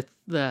proven with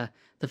the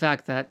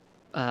fact that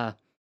uh,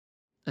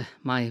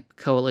 my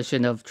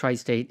coalition of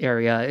tri-state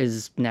area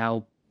is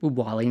now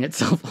walling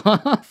itself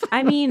off.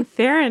 I mean,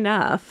 fair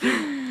enough.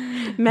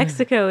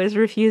 Mexico is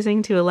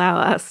refusing to allow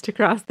us to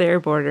cross their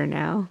border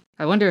now.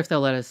 I wonder if they'll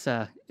let us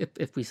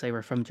if we say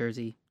we're from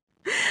Jersey.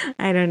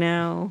 I don't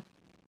know.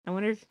 I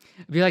wonder if.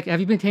 Be like, have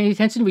you been paying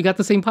attention? We got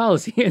the same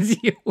policy as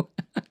you.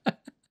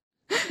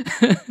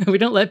 We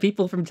don't let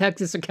people from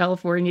Texas or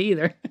California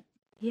either.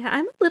 Yeah,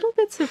 I'm a little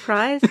bit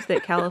surprised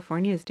that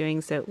California is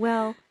doing so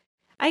well.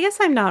 I guess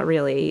I'm not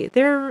really.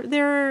 There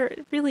are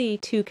really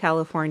two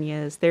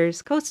Californias.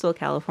 There's coastal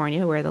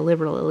California, where the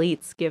liberal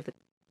elites give the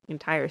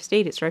entire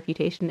state its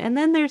reputation, and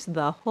then there's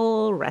the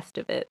whole rest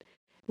of it,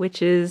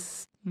 which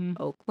is Hmm.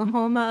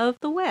 Oklahoma of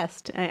the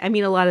West. I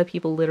mean, a lot of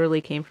people literally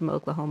came from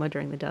Oklahoma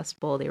during the Dust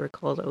Bowl. They were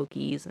called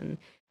Okies and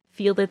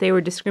feel that they were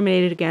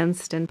discriminated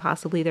against and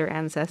possibly their Yeah,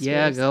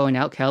 ancestors. going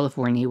out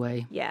California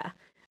way. Yeah.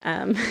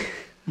 Um,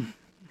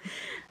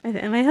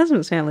 and my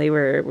husband's family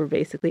were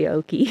basically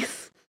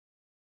Okies.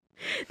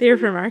 They were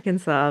from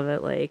Arkansas,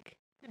 but like,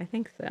 I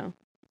think so.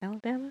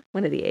 Alabama?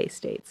 One of the A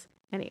states.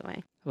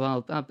 Anyway.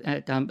 Well,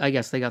 I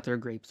guess they got their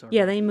grapes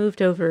Yeah, already. they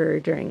moved over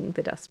during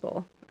the Dust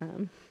Bowl.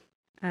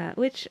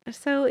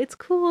 So it's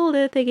cool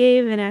that they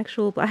gave an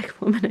actual black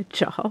woman a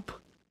job.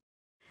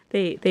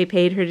 They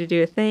paid her to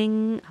do a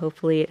thing.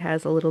 Hopefully it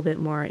has a little bit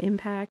more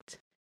impact.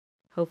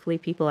 Hopefully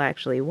people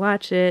actually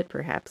watch it,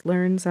 perhaps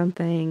learn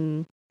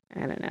something.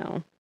 I don't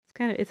know.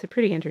 It's a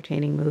pretty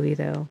entertaining movie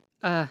though.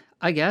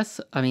 I guess.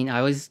 I mean,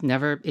 I was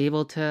never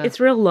able to. It's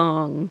real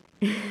long.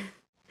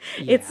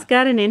 It's Yeah,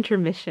 got an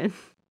intermission.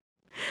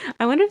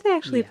 I wonder if they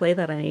actually yeah. play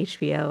that on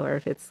HBO or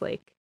if it's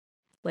like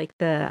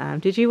the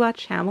did you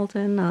watch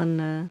Hamilton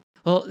on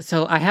Well,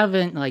 so I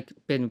haven't like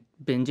been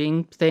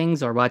binging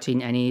things or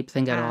watching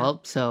anything at ah all,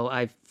 so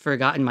I've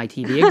forgotten my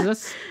TV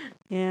exists.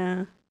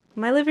 yeah.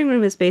 My living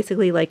room is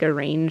basically like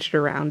arranged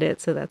around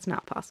it, so that's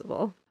not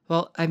possible.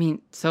 Well, I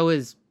mean, so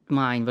is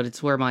mine, but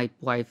it's where my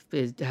wife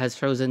has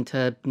chosen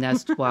to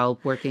nest while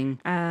working.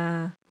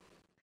 Uh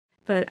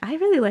but I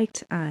really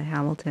liked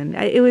Hamilton.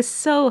 It was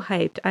so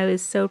hyped. I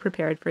was so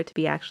prepared for it to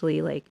be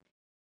actually like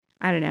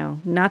I don't know,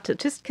 not to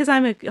just because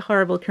I'm a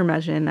horrible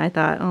curmudgeon. I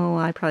thought, oh,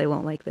 I probably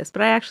won't like this,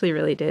 but I actually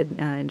really did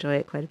enjoy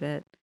it quite a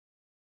bit.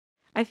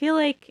 I feel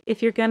like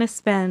if you're gonna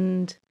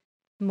spend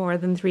more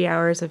than 3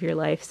 hours of your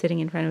life sitting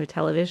in front of a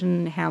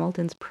television,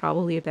 Hamilton's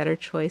probably a better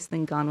choice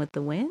than Gone with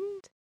the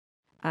Wind,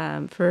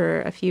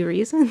 for a few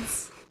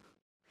reasons.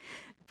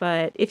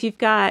 But if you've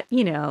got,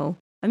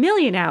 a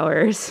million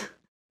hours,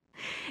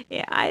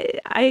 yeah,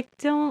 I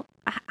don't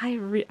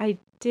I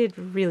did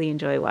really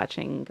enjoy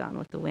watching Gone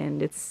with the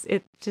Wind.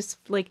 It just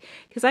like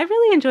because I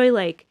really enjoy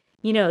like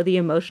the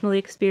emotional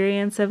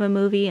experience of a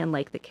movie and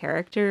like the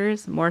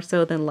characters more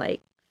so than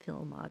like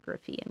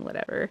filmography and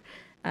whatever.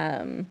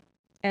 Um,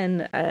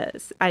 and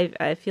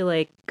I feel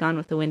like Gone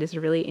with the Wind is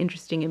a really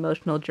interesting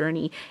emotional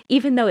journey,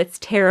 even though it's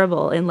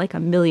terrible in like a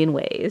million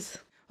ways.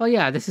 Well,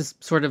 yeah, this is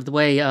sort of the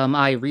way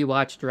I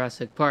rewatched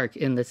Jurassic Park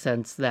in the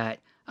sense that,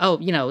 oh,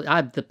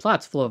 the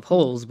plot's full of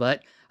holes,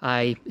 but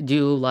I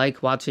do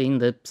like watching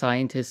the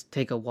scientists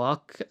take a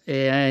walk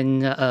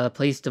in a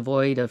place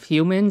devoid of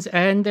humans,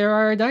 and there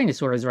are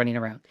dinosaurs running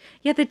around.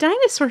 Yeah, the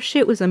dinosaur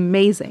shit was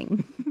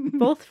amazing,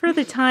 both for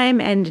the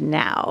time and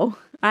now.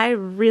 I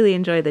really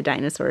enjoy the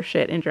dinosaur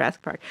shit in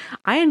Jurassic Park.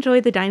 I enjoy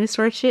the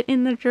dinosaur shit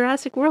in the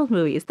Jurassic World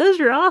movies. Those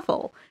are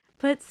awful,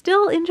 but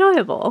still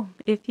enjoyable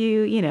if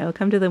you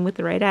come to them with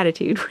the right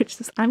attitude,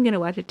 which is I'm going to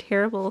watch a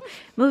terrible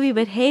movie,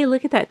 but hey,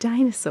 look at that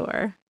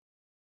dinosaur.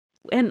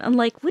 And I'm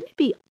like, wouldn't it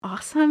be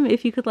awesome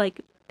if you could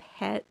like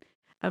pet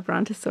a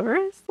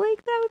brontosaurus?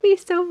 Like that would be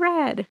so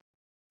rad.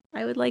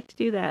 I would like to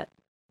do that.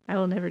 I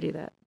will never do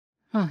that.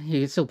 Oh, you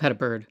can still pet a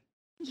bird.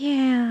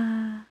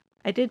 Yeah.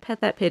 I did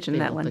pet that pigeon They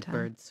that look one like time.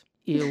 birds.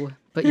 Ew.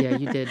 But yeah,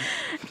 you did.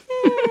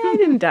 I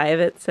didn't die of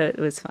it, so it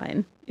was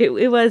fine.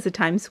 It was a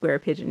Times Square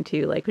pigeon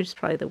too, like which is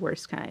probably the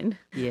worst kind.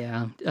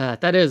 Yeah,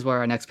 that is where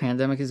our next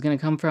pandemic is going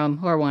to come from,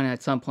 or one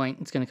at some point.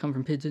 It's going to come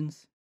from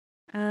pigeons.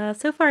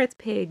 So far it's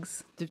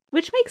pigs, D-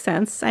 which makes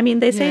sense. I mean,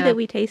 they say Yeah, that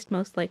we taste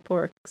most like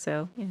pork,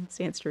 so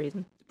stands to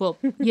reason. Well,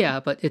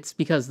 yeah, but it's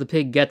because the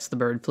pig gets the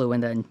bird flu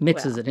and then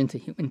mixes it into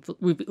human flu.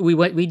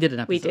 We did an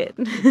episode.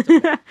 We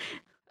did.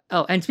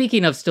 Oh, and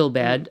speaking of still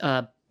bad,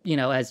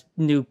 as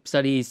new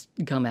studies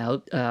come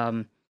out,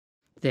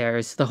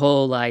 there's the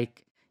whole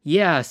like,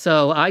 yeah,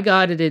 so I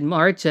got it in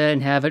March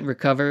and haven't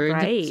recovered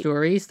Right.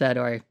 stories that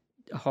are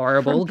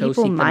horrible. From Go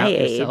people seek them my out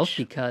yourself age.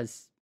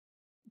 because,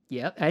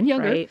 yeah, and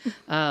younger.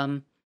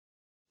 Right.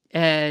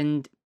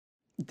 And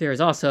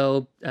there's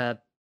also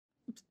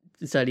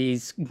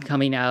studies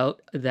coming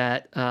out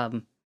that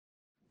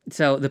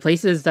so the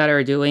places that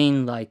are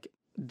doing like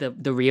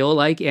the real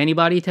like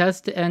antibody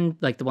test and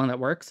like the one that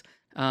works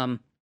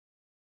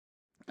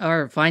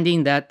are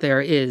finding that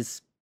there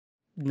is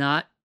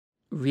not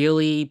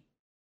really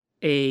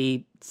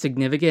a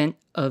significant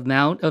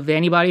amount of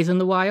antibodies in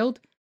the wild.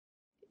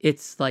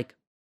 It's like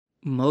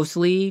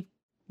mostly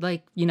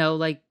like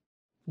like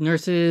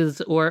nurses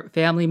or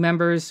family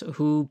members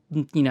who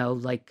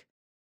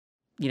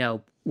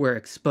were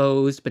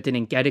exposed but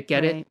didn't get it,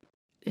 Right.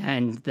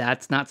 and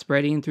that's not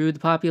spreading through the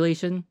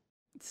population.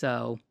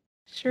 So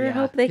Sure yeah,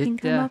 hope they can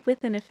come up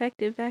with an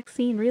effective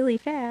vaccine really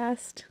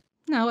fast.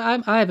 no,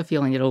 I have a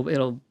feeling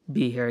it'll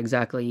be here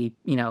exactly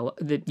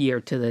the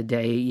year to the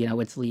day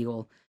it's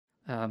legal,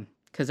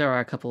 because there are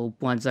a couple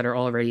ones that are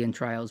already in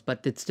trials,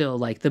 but it's still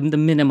like the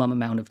minimum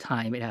amount of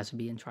time it has to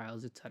be in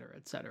trials, et cetera,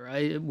 et cetera.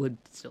 It would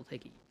still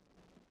take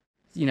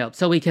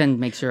so we can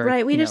make sure.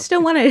 Right, we just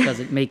don't want to.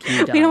 Doesn't make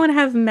you die. We don't want to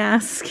have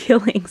mass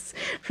killings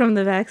from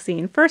the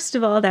vaccine. First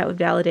of all, that would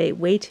validate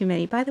way too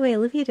many. By the way,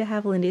 Olivia de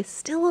Havilland is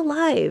still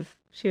alive.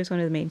 She was one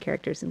of the main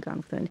characters in Gone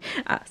with the Wind.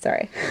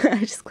 Sorry,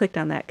 I just clicked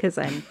on that because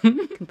I'm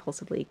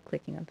compulsively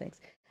clicking on things.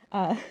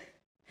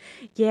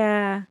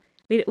 Yeah,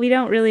 we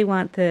don't really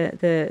want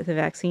the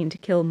vaccine to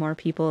kill more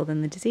people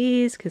than the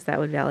disease, because that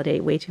would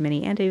validate way too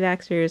many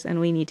anti-vaxxers, and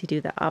we need to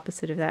do the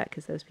opposite of that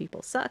because those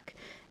people suck,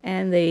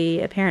 and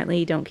they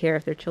apparently don't care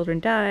if their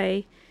children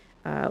die,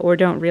 or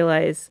don't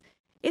realize.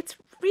 It's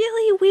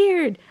really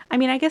weird. I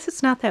mean, I guess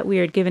it's not that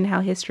weird given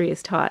how history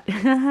is taught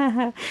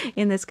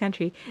in this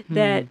country,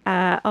 that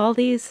all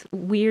these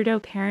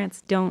weirdo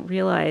parents don't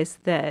realize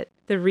that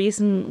the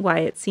reason why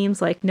it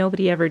seems like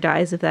nobody ever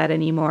dies of that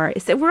anymore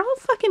is that we're all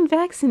fucking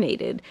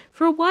vaccinated.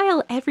 For a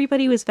while,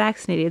 everybody was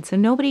vaccinated, so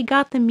nobody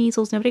got the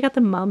measles, nobody got the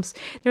mumps.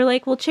 They're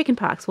like, well,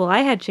 chickenpox. Well, I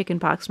had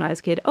chickenpox when I was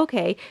a kid.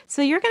 Okay,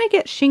 so you're going to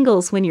get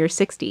shingles when you're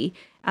 60,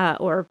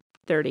 or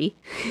 30,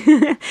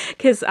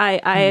 because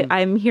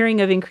I'm hearing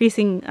of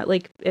increasing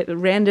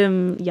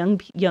random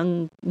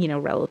young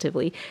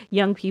relatively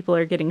young people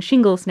are getting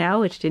shingles now,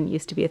 which didn't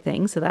used to be a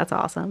thing, so that's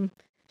awesome.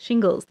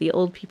 Shingles, the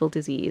old people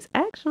disease.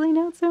 Actually,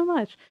 not so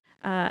much.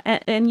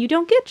 And you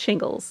don't get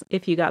shingles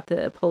if you got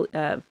the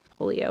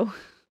polio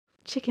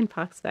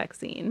chickenpox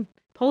vaccine.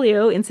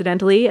 Polio,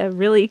 incidentally,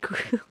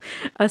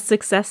 a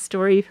success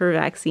story for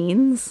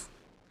vaccines.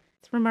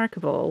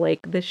 Remarkable,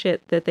 like the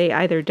shit that they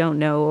either don't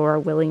know or are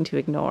willing to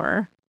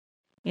ignore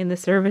in the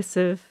service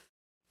of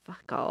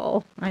fuck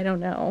all. I don't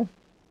know.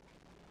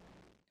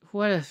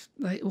 What if,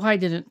 why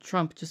didn't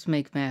Trump just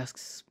make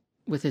masks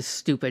with his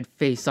stupid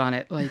face on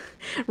it? Like,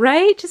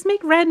 right? Just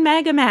make red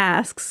MAGA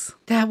masks.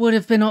 That would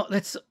have been all.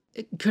 It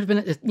could have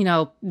been,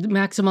 the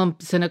maximum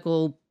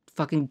cynical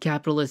fucking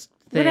capitalist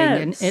thing,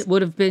 and it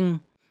would have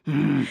been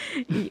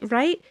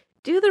right.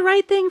 Do the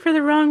right thing for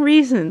the wrong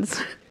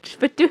reasons.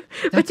 But do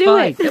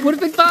fine. It would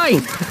have been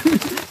fine.